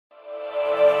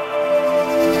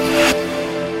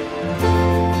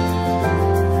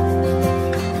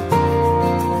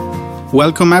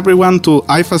Welcome everyone to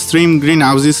HaifaStream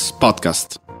Greenhouses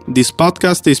podcast. This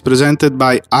podcast is presented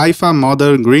by Haifa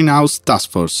Modern Greenhouse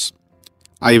Task Force.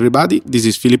 Hi everybody, this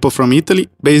is Filippo from Italy,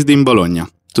 based in Bologna.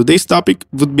 Today's topic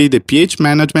would be the pH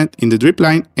management in the drip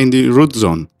line and the root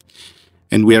zone.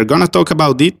 And we are gonna talk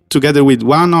about it together with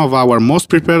one of our most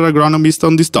prepared agronomists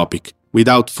on this topic.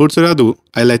 Without further ado,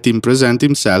 I let him present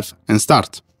himself and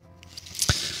start.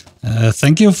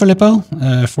 Thank you, Filippo,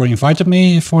 for inviting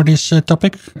me for this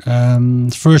topic.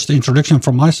 First introduction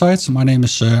from my side. My name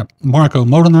is Marco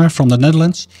Molenaar from the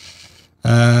Netherlands.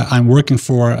 I'm working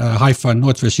for Haifa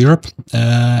Northwest Europe,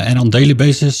 and on daily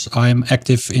basis I'm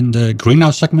active in the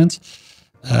greenhouse segment,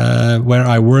 where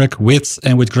I work with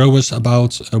growers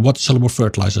about water-soluble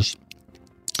fertilizers.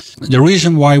 The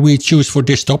reason why we choose for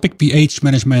this topic, pH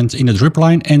management in the drip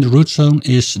line and the root zone,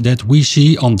 is that we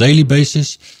see on daily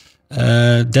basis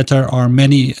that there are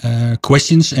many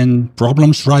questions and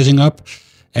problems rising up.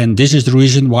 And this is the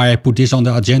reason why I put this on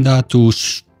the agenda to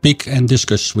speak and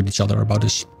discuss with each other about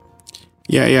this.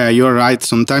 Yeah, you're right.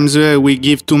 Sometimes we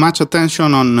give too much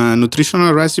attention on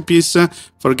nutritional recipes,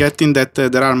 forgetting that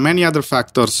there are many other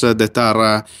factors that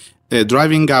are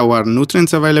driving our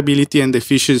nutrients availability and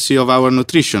efficiency of our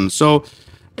nutrition. So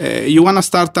you want to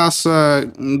start us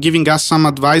giving us some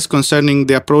advice concerning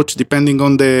the approach depending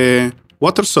on the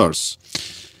water source?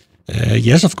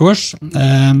 Yes, of course.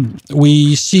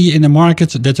 We see in the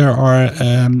market that there are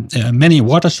many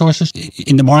water sources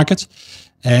in the market,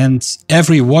 and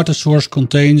every water source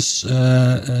contains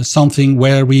something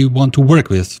where we want to work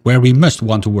with, where we must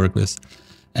want to work with.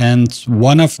 And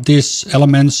one of these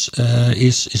elements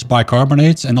is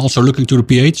bicarbonate, and also looking to the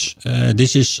pH.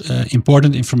 This is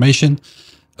important information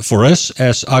for us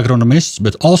as agronomists,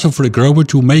 but also for the grower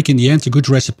to make in the end a good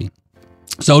recipe.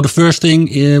 So the first thing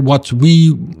what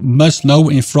we must know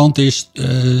in front is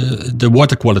the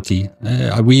water quality.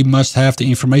 We must have the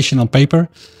information on paper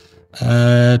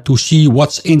to see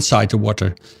what's inside the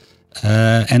water.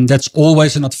 And that's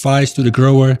always an advice to the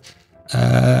grower,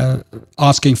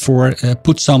 asking for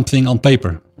put something on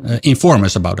paper. Inform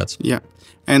us about it. Yeah.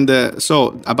 And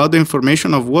so about the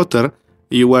information of water,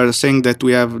 you were saying that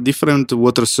we have different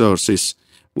water sources.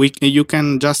 You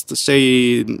can just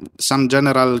say some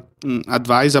general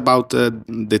advice about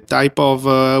the type of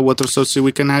water sources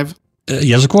we can have?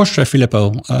 Yes, of course,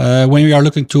 Filippo. When we are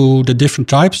looking to the different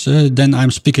types, then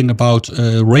I'm speaking about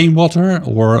rainwater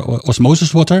or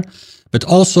osmosis water, but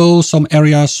also some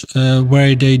areas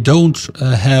where they don't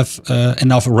have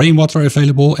enough rainwater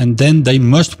available, and then they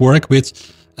must work with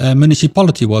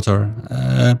municipality water,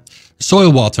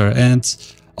 soil water, and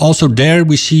also there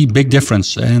we see big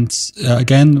difference. And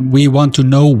again, we want to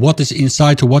know what is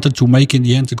inside the water to make in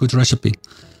the end a good recipe.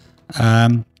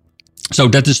 So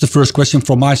that is the first question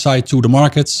from my side to the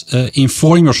market.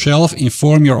 Inform yourself,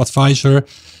 inform your advisor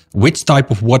which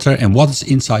type of water and what is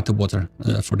inside the water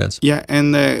for that. Yeah,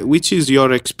 and which is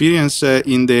your experience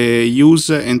in the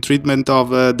use and treatment of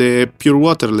the pure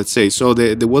water, let's say? So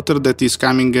the water that is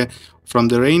coming from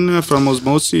the rain, from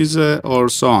osmosis or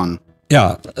so on?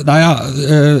 Yeah,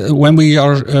 when we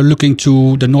are looking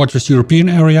to the Northwest European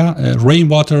area,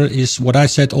 rainwater is what I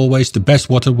said always the best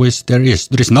water which there is.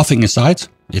 There is nothing inside.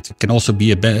 It can also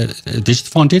be a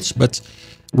disadvantage, but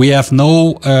we have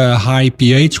no high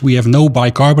pH, we have no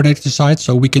bicarbonate inside,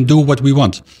 so we can do what we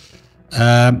want.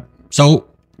 So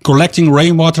collecting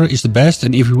rainwater is the best,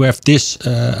 and if you have this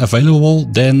available,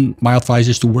 then my advice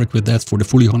is to work with that for the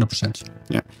fully 100%.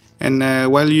 Yeah. And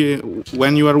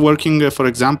when you are working, for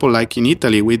example, like in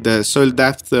Italy with the soil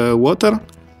depth water,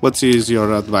 what is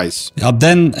your advice?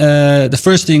 Then the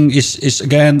first thing is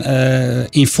again,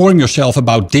 inform yourself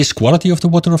about this quality of the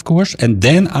water, of course. And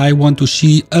then I want to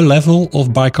see a level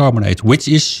of bicarbonate, which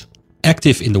is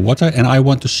active in the water. And I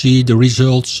want to see the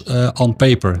results on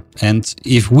paper. And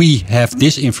if we have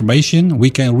this information,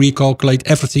 we can recalculate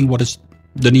everything what is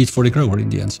the need for the grower in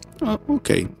the end.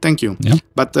 Okay, thank you. Yeah.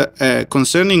 But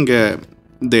concerning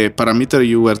the parameter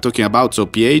you were talking about, so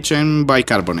pH and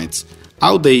bicarbonates,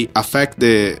 how they affect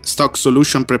the stock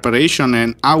solution preparation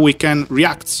and how we can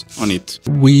react on it?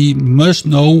 We must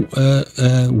know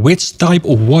which type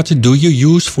of water do you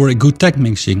use for a good tank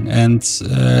mixing. And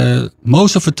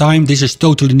most of the time this is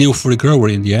totally new for the grower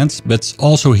in the end. But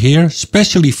also here,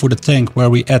 especially for the tank where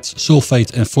we add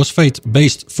sulfate and phosphate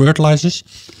based fertilizers,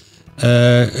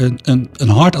 a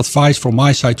hard advice from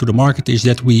my side to the market is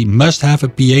that we must have a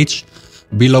pH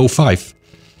below 5.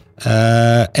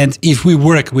 And if we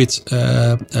work with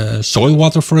soil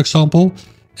water, for example,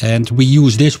 and we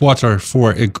use this water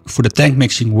for the tank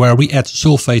mixing where we add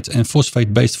sulfate and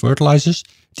phosphate based fertilizers,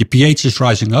 the pH is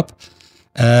rising up.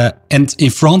 And in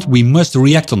front, we must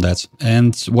react on that.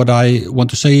 And what I want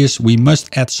to say is we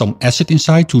must add some acid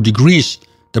inside to decrease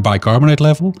the bicarbonate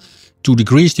level, to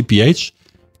decrease the pH,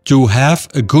 to have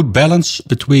a good balance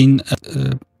between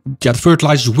the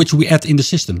fertilizers which we add in the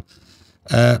system.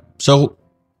 So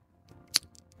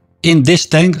in this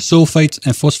tank, sulfate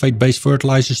and phosphate-based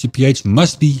fertilizers, the pH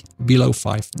must be below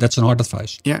 5. That's a hard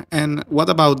advice. Yeah, and what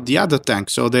about the other tank?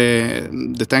 So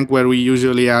the tank where we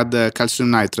usually add calcium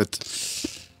nitrate?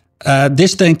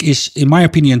 This tank is, in my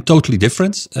opinion, totally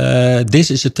different.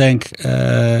 This is a tank,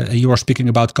 you are speaking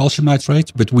about calcium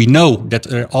nitrate, but we know that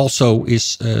there also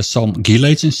is some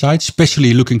chelates inside,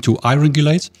 especially looking to iron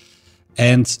chelate.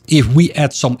 And if we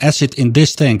add some acid in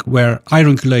this tank where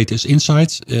iron chelate is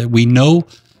inside, we know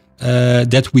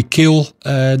that we kill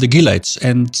the chelates.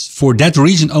 And for that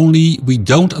reason only, we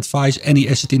don't advise any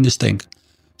acid in this tank.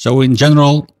 So in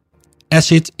general,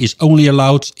 acid is only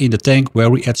allowed in the tank where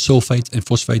we add sulfate and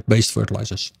phosphate-based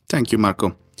fertilizers. Thank you,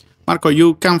 Marco. Marco,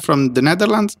 you come from the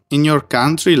Netherlands. In your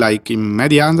country, like in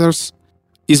many others,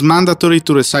 it's mandatory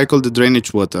to recycle the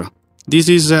drainage water. This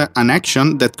is an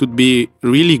action that could be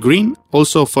really green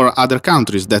also for other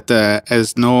countries that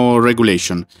has no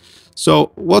regulation.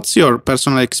 So what's your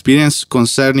personal experience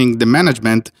concerning the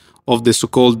management of the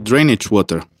so-called drainage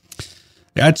water?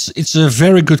 Yeah, it's a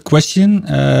very good question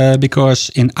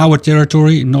because in our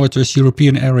territory, Northwest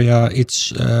European area,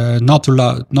 it's not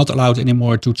allowed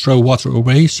anymore to throw water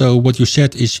away. So what you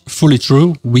said is fully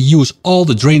true. We use all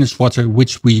the drainage water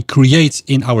which we create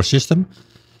in our system,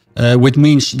 which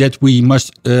means that we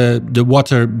must the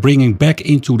water bringing back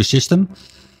into the system.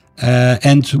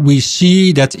 And we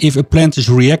see that if a plant is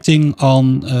reacting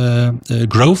on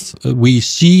growth, we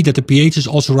see that the pH is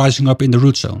also rising up in the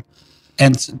root zone.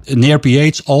 And near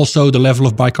pH, also the level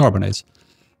of bicarbonate.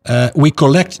 We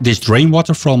collect this drain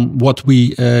water from what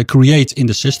we create in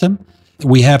the system.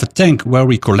 We have a tank where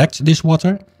we collect this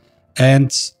water.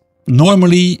 And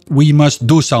normally we must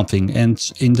do something.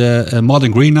 And in the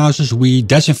modern greenhouses, we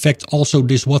disinfect also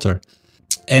this water.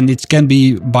 And it can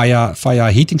be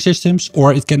via heating systems,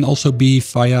 or it can also be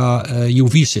via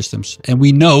UV systems. And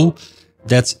we know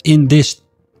that in this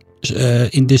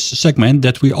segment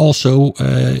that we also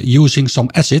using some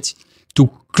acid to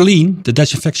clean the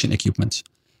disinfection equipment,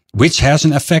 which has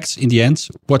an effect in the end,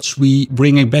 what we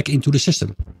bringing back into the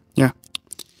system. Yeah.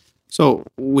 So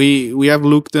we have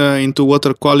looked into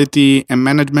water quality and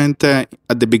management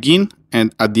at the beginning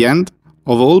and at the end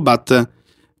of all, but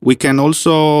we can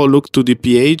also look to the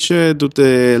pH, to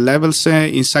the levels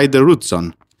inside the root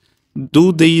zone.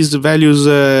 Do these values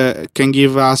can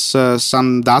give us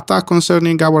some data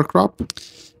concerning our crop?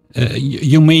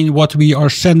 You mean what we are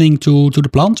sending to the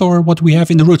plant or what we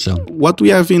have in the root zone? What we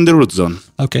have in the root zone.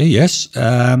 Okay, yes.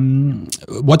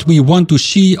 What we want to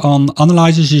see on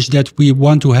analysis is that we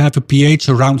want to have a pH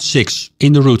around 6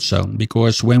 in the root zone.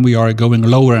 Because when we are going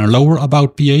lower and lower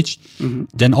about pH,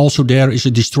 then also there is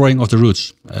a destroying of the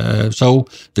roots. So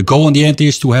the goal in the end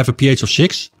is to have a pH of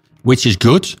 6, which is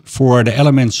good for the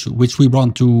elements which we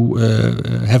want to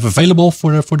have available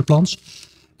for the plants.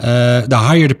 The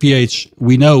higher the pH,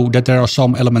 we know that there are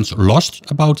some elements lost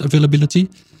about availability.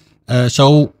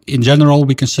 So in general,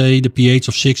 we can say the pH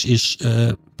of 6 is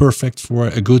perfect for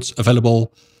a good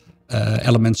available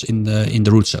elements in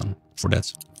the root zone for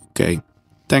that. Okay.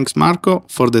 Thanks, Marco,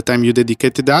 for the time you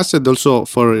dedicated us and also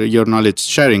for your knowledge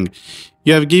sharing.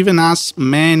 You have given us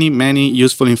many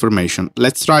useful information.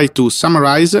 Let's try to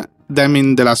summarize them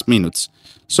in the last minutes.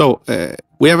 So,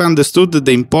 we have understood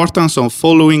the importance of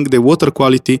following the water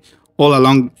quality all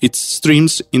along its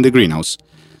streams in the greenhouse.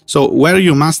 So, where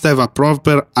you must have a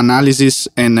proper analysis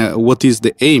and what is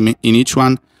the aim in each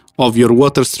one of your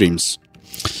water streams.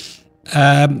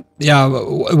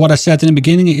 What I said in the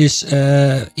beginning is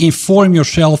inform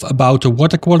yourself about the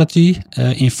water quality,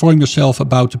 inform yourself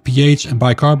about the pH and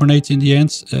bicarbonate in the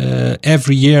end.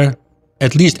 Every year,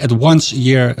 at least at once a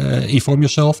year, inform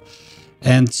yourself.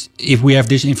 And if we have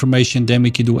this information, then we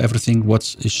can do everything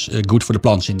what is good for the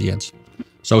plants in the end.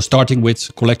 So starting with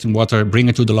collecting water, bring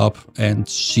it to the lab and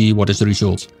see what is the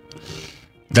result.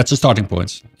 That's the starting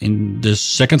point. In the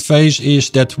second phase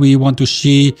is that we want to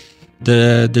see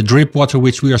the drip water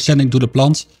which we are sending to the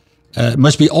plant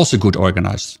must be also good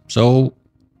organized. So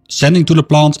sending to the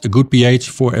plant a good pH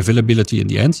for availability in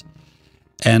the end.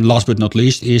 And last but not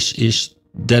least is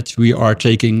that we are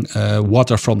taking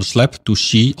water from the slab to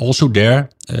see also there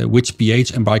which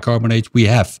pH and bicarbonate we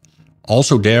have.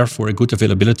 Also there for a good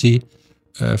availability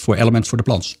for elements for the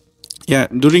plants. Yeah,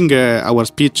 during our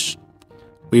speech,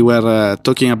 we were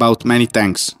talking about many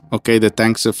tanks. Okay, the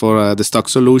tanks for the stock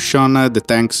solution, the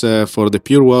tanks for the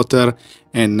pure water,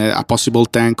 and a possible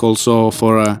tank also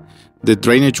for the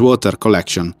drainage water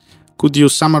collection. Could you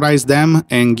summarize them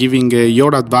and giving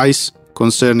your advice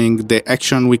concerning the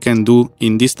action we can do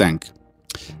in this tank?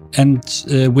 And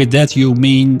with that, you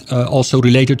mean also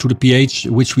related to the pH,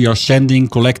 which we are sending,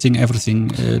 collecting everything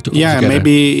together?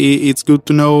 Maybe it's good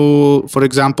to know, for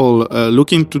example,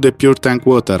 look into the pure tank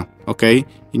water, okay,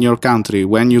 in your country.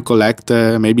 When you collect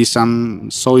maybe some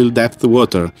soil depth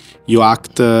water, you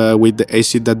act with the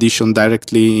acid addition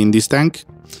directly in this tank?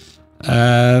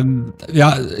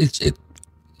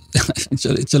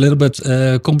 It's a little bit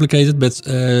complicated, but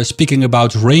speaking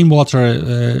about rainwater,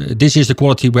 this is the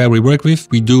quality where we work with.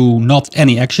 We do not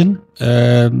any action.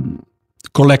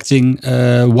 Collecting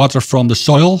water from the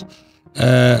soil.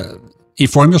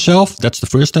 Inform yourself. That's the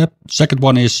first step. Second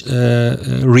one is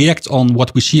react on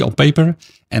what we see on paper.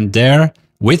 And there,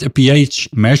 with a pH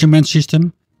measurement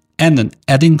system and an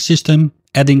adding system,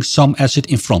 adding some acid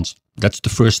in front. That's the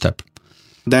first step.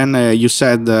 Then you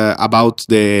said about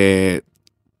the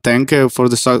tank for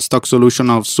the stock solution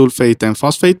of sulfate and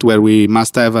phosphate, where we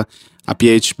must have a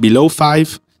pH below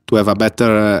 5 to have a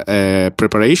better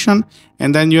preparation.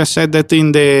 And then you said that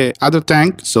in the other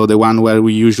tank, so the one where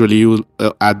we usually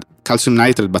add calcium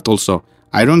nitrate, but also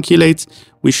iron chelates,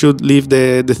 we should leave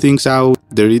the things out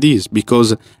there it is,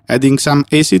 because adding some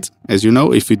acid, as you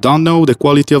know, if you don't know the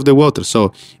quality of the water,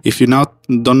 so if you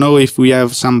don't know if we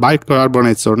have some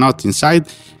bicarbonates or not inside,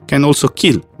 can also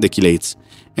kill the chelates.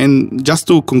 And just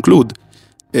to conclude,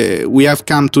 we have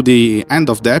come to the end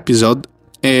of the episode.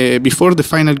 Before the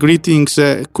final greetings,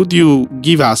 could you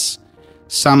give us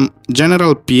some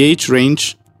general pH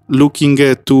range looking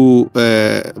to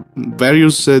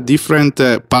various different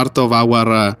parts of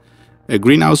our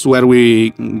greenhouse where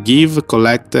we give,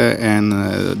 collect, and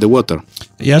the water?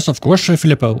 Yes, of course,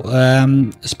 Filippo.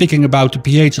 Speaking about the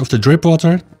pH of the drip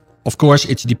water, of course,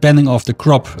 it's depending on the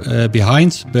crop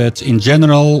behind, but in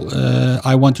general,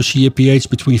 I want to see a pH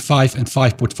between 5 and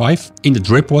 5.5 in the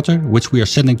drip water, which we are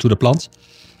sending to the plant.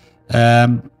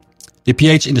 The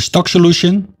pH in the stock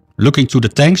solution, looking to the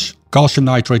tanks, calcium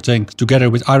nitrate tank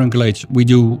together with iron chelate, we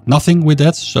do nothing with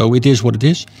that, so it is what it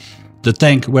is. The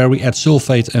tank where we add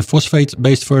sulfate and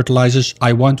phosphate-based fertilizers,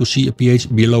 I want to see a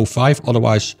pH below 5,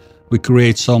 otherwise we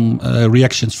create some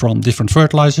reactions from different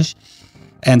fertilizers.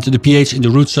 And the pH in the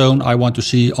root zone, I want to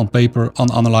see on paper,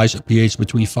 analyze a pH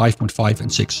between 5.5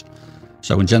 and 6.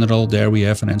 So in general, there we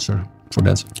have an answer for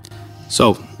that.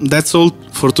 So that's all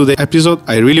for today's episode.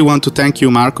 I really want to thank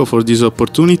you, Marco, for this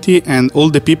opportunity and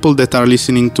all the people that are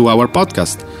listening to our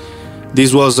podcast.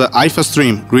 This was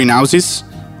HaifaStream Greenhouses.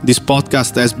 This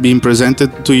podcast has been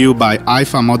presented to you by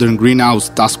Haifa Modern Greenhouse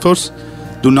Task Force.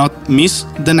 Do not miss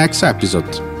the next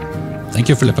episode. Thank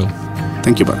you, Filippo.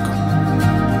 Thank you, Marco.